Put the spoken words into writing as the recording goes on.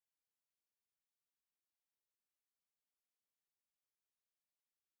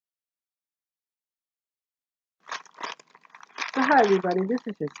So hi everybody, this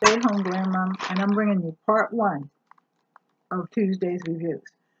is your stay-at-home grandmom, and I'm bringing you part 1 of Tuesday's reviews.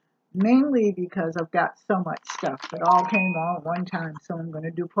 Mainly because I've got so much stuff that all came all at one time, so I'm going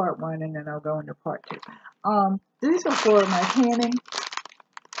to do part 1 and then I'll go into part 2. These are for my canning.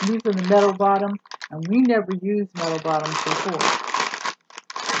 These are the metal bottom, and we never used metal bottoms before.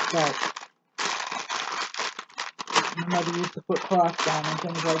 But my mother used to put cloth down and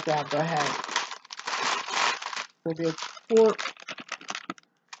things like that, but I had. So there's 2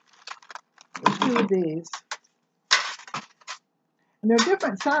 of these. And they're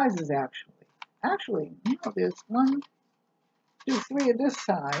different sizes, actually. Actually, you know, there's 1, 2, 3 of this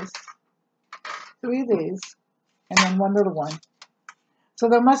size, 3 of these, and then 1 little one. So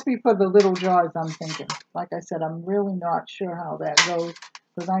there must be for the little jars, I'm thinking. Like I said, I'm really not sure how that goes,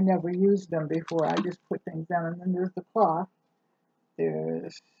 because I never used them before. I just put things down, and then there's the cloth.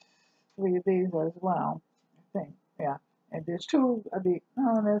 There's 3 of these as well, I think. Yeah. And there's 2 of the,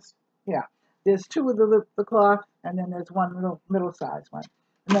 there's 2 of the cloth, and then there's 1 little middle-sized one.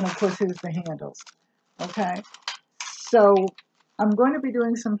 And then, of course, here's the handles. Okay? So I'm going to be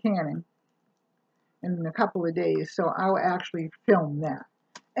doing some canning in a couple of days, so I'll actually film that.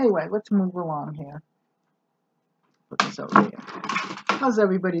 Anyway, let's move along here. Put this over here. How's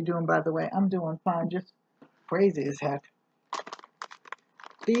everybody doing, by the way? I'm doing fine, just crazy as heck.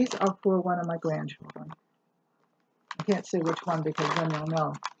 These are for one of my grandchildren. I can't say which one because then they'll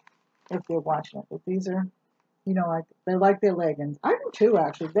know if they're watching it. But these are, you know, like they're like their leggings. I do too,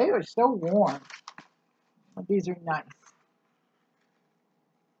 actually. They are so warm. But these are nice.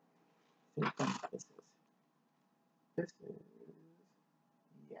 This is,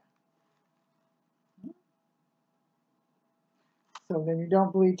 yeah. So then you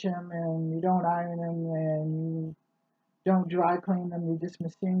don't bleach them and you don't iron them and you don't dry clean them. You just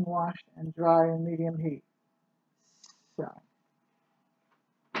machine wash and dry in medium heat. So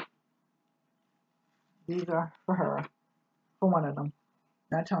these are for her, for one of them.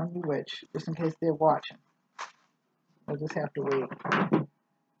 Not telling you which, just in case they're watching. I'll just have to wait. Because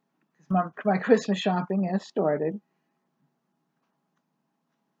my Christmas shopping has started.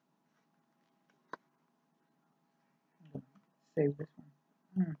 Save this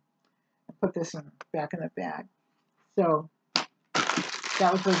one. Put this back in the bag. So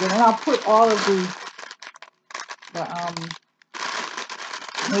that was really good. And I'll put all of these, I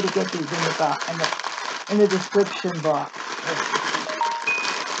need to get these in the box, in the description box.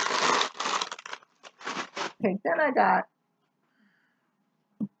 Okay, then I got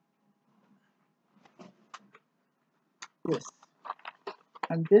this.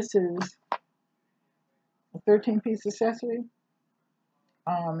 And this is a 13-piece accessory.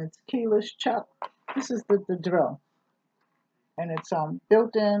 It's keyless chuck. This is the drill. And it's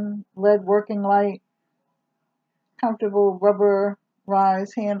built-in LED working light, comfortable rubber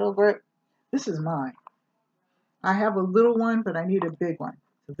rise handle grip. This is mine. I have a little one, but I need a big one.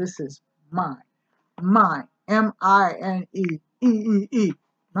 So this is mine. Mine. M-I-N-E-E-E-E.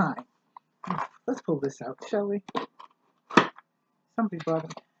 Mine. Let's pull this out, shall we? Somebody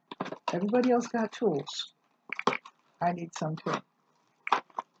everybody else got tools. I need some too.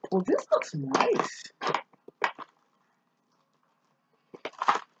 Well, this looks nice.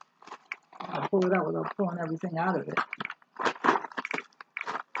 I'll pull it out without pulling everything out of it.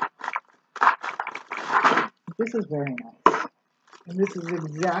 This is very nice. And this is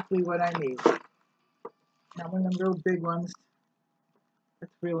exactly what I need. Now, one of them real big ones.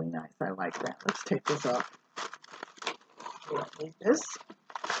 That's really nice. I like that. Let's take this off. We don't need this.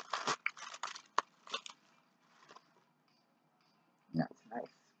 That's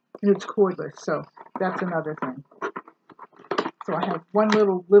nice. And it's cordless, so that's another thing. So I have one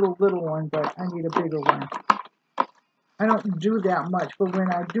little one, but I need a bigger one. I don't do that much, but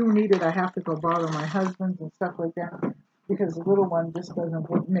when I do need it, I have to go borrow my husband's and stuff like that, because the little one just doesn't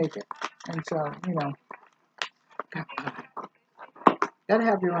make it. And so, you know, gotta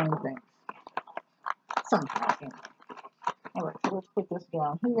have your own things. Sometimes. All right, so let's put this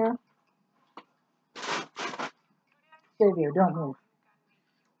down here. Stay there, don't move.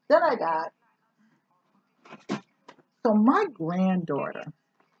 Then I got, so my granddaughter,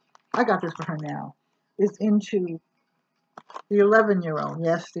 I got this for her now, is into the 11-year-old.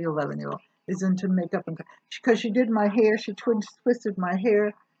 Yes, the 11-year-old is into makeup, and because she did my hair, she twisted my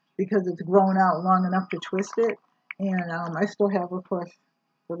hair because it's grown out long enough to twist it. And I still have, of course,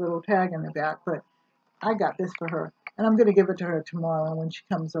 the little tag in the back, but I got this for her, and I'm going to give it to her tomorrow when she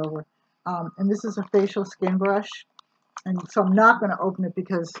comes over. And this is a facial skin brush, and so I'm not going to open it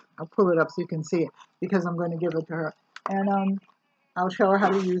because I'll pull it up so you can see it, because I'm going to give it to her, and I'll show her how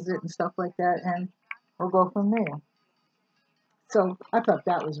to use it and stuff like that, and we'll go from there. So I thought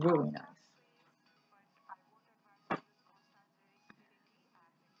that was really nice.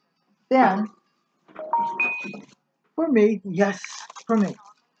 Then, for me, yes, for me,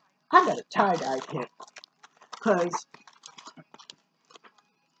 I got a tie-dye kit. Because,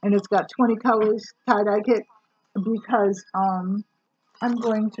 and it's got 20 colors, tie-dye kit. Because I'm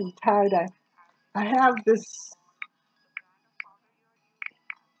going to tie-dye. I have this,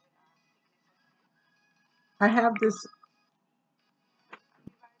 I'm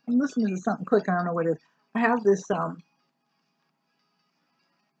listening to something quick, I don't know what it is. I have this,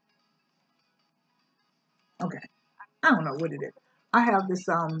 okay, I don't know what it is. I have this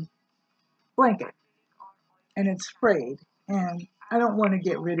blanket, and it's frayed, and I don't want to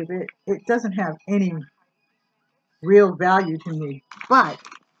get rid of it. It doesn't have any real value to me, but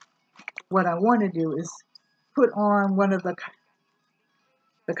what I want to do is put on one of the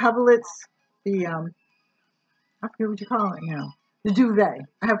coverlets, the I forget what you call it now, the duvet.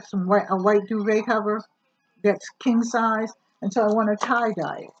 I have a white duvet cover that's king size, and so I want to tie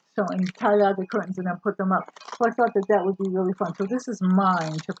dye it. So and tie dye the curtains and then put them up. So I thought that that would be really fun. So this is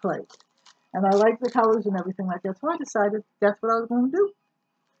mine to place, and I like the colors and everything like that. So I decided that's what I was going to do.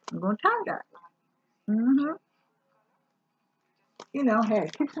 I'm going to tie dye. Mm-hmm. You know, hey,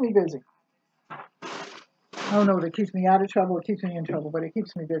 it keeps me busy. I don't know if it keeps me out of trouble or keeps me in trouble, but it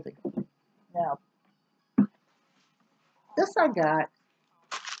keeps me busy. Now, this I got.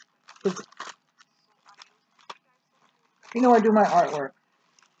 It's, you know, I do my artwork,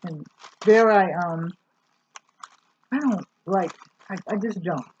 and there I don't like. I just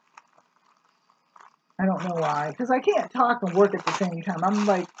don't. I don't know why, because I can't talk and work at the same time. I'm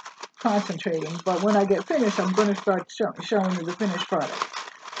like concentrating, but when I get finished, I'm going to start showing you the finished product.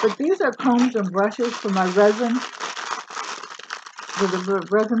 But these are combs and brushes for my resin, with the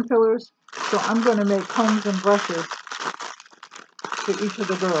resin fillers. So I'm going to make combs and brushes for each of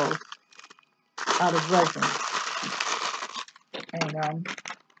the girls out of resin. And,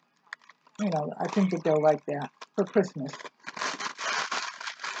 you know, I think that they'll like that for Christmas.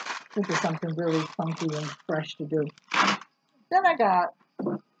 This is something really funky and fresh to do. Then I got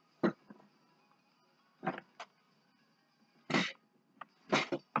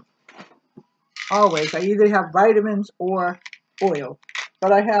always, I either have vitamins or oil.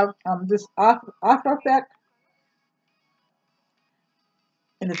 But I have this After Effect,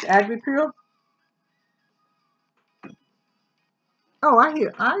 and it's agri-pure. Oh, I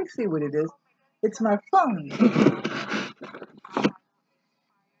see what it is. It's my phone.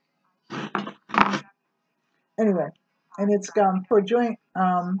 Anyway, and it's for joint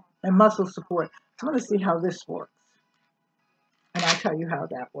and muscle support. So I'm going to see how this works, and I'll tell you how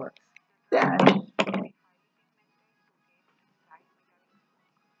that works. Then,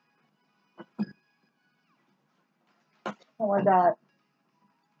 oh, I got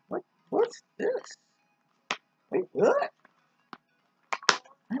what's this? Wait, what? I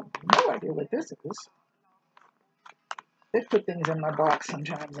have no idea what this is. They put things in my box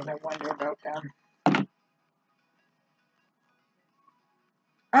sometimes, and I wonder about them.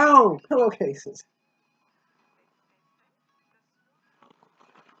 Oh, pillowcases.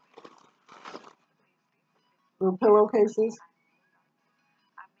 Little pillowcases.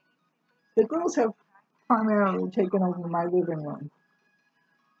 The girls have primarily taken over my living room.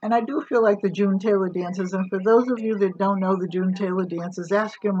 And I do feel like the June Taylor dances. And for those of you that don't know the June Taylor dances,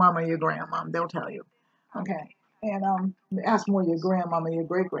 ask your mama, your grandmom. They'll tell you. Okay. And ask more your grandmama, your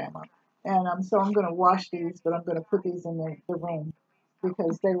great grandma. And so I'm going to wash these, but I'm going to put these in the room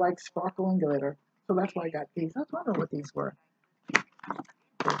because they like sparkle and glitter. So that's why I got these. I was wondering what these were.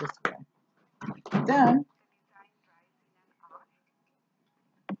 They're this way. Then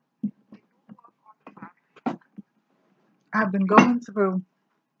I've been going through,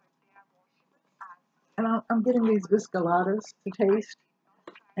 and I'm getting these Biscolatas to taste,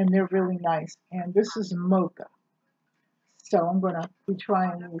 and they're really nice. And this is Mocha. So I'm going to be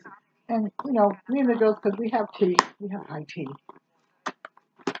trying these. And, you know, me and the girls, because we have tea, we have high tea.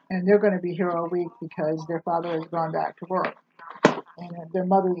 And they're going to be here all week because their father has gone back to work. And their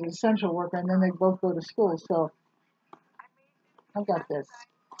mother's an essential worker, and then they both go to school. So I've got this.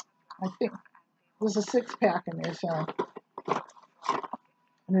 I think there's a 6-pack in there, so.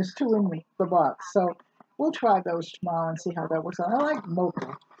 And there's 2 in the box. So we'll try those tomorrow and see how that works out. I like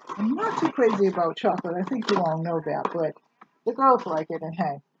mocha. I'm not too crazy about chocolate. I think you all know that. But the girls like it, and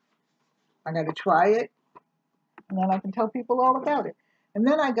hey, I got to try it, and then I can tell people all about it. And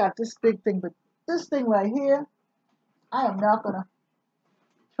then I got this big thing, but this thing right here, I am not going to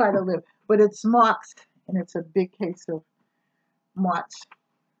try to live. But it's Mott's, and it's a big case of Mott's.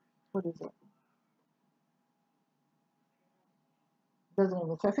 What is it? Doesn't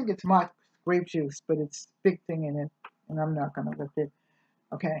even, I think it's Mock grape juice, but it's big thing in it, and I'm not gonna lift it.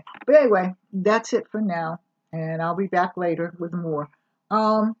 Okay, but anyway, that's it for now, and I'll be back later with more.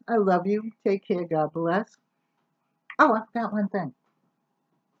 I love you. Take care. God bless. Oh, I forgot one thing.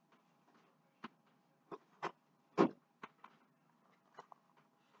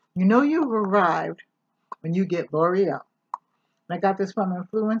 You know you've arrived when you get L'Oreal. I got this from an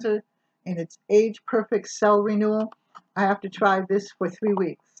influencer, and it's age perfect cell renewal. I have to try this for 3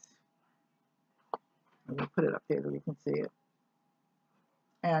 weeks. Let me put it up there so you can see it.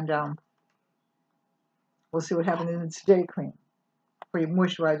 And we'll see what happens in its day cream for your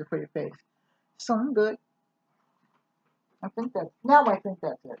moisturizer for your face. So I'm good. I think that's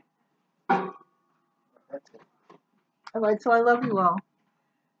it. That's it. All right, so I love you all.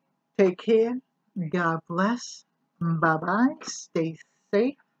 Take care. God bless. Bye bye. Stay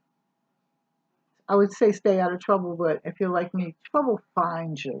safe. I would say stay out of trouble, but if you're like me, trouble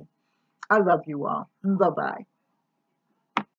finds you. I love you all. Bye bye.